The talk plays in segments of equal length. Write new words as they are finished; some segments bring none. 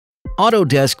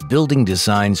Autodesk Building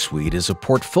Design Suite is a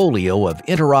portfolio of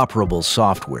interoperable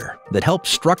software that helps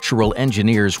structural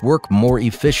engineers work more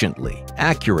efficiently,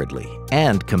 accurately,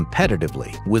 and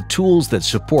competitively with tools that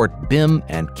support BIM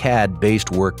and CAD-based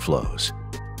workflows.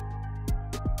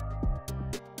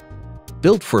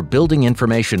 Built for building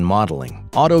information modeling,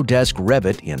 Autodesk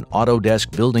Revit in Autodesk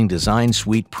Building Design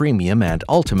Suite Premium and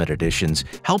Ultimate Editions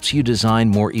helps you design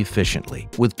more efficiently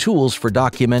with tools for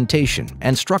documentation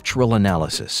and structural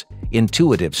analysis.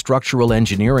 Intuitive structural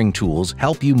engineering tools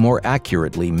help you more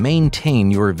accurately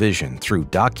maintain your vision through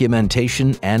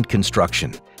documentation and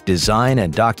construction. Design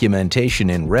and documentation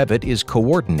in Revit is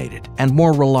coordinated and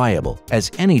more reliable,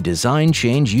 as any design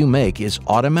change you make is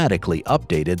automatically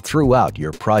updated throughout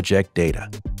your project data.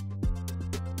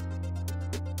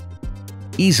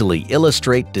 Easily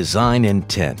illustrate design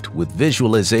intent with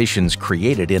visualizations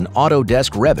created in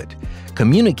Autodesk Revit.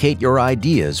 Communicate your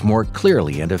ideas more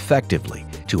clearly and effectively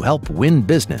to help win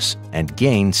business and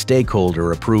gain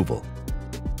stakeholder approval.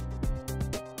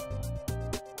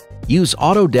 Use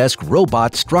Autodesk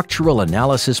Robot Structural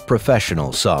Analysis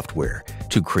Professional software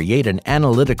to create an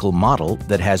analytical model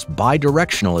that has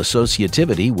bidirectional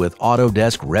associativity with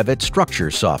Autodesk Revit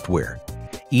Structure software.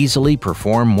 Easily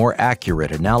perform more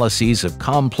accurate analyses of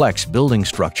complex building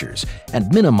structures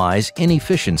and minimize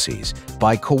inefficiencies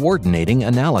by coordinating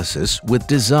analysis with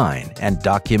design and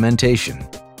documentation.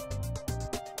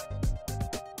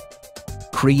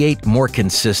 Create more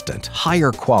consistent,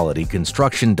 higher quality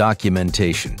construction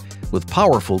documentation with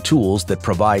powerful tools that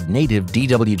provide native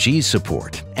DWG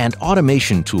support and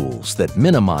automation tools that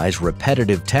minimize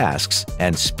repetitive tasks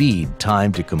and speed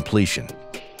time to completion.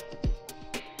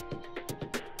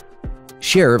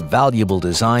 Share valuable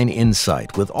design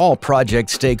insight with all project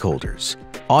stakeholders.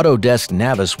 Autodesk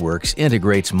Navisworks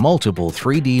integrates multiple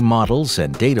 3D models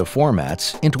and data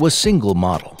formats into a single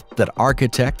model that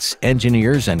architects,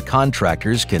 engineers, and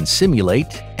contractors can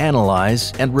simulate,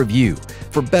 analyze, and review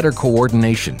for better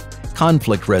coordination,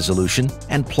 conflict resolution,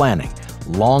 and planning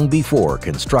long before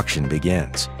construction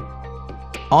begins.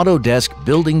 Autodesk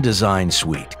Building Design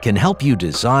Suite can help you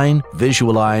design,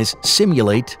 visualize,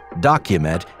 simulate,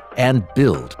 document, and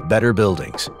build better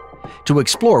buildings. To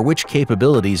explore which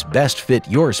capabilities best fit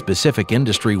your specific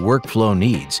industry workflow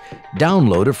needs,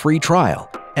 download a free trial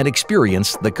and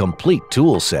experience the complete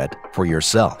tool set for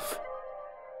yourself.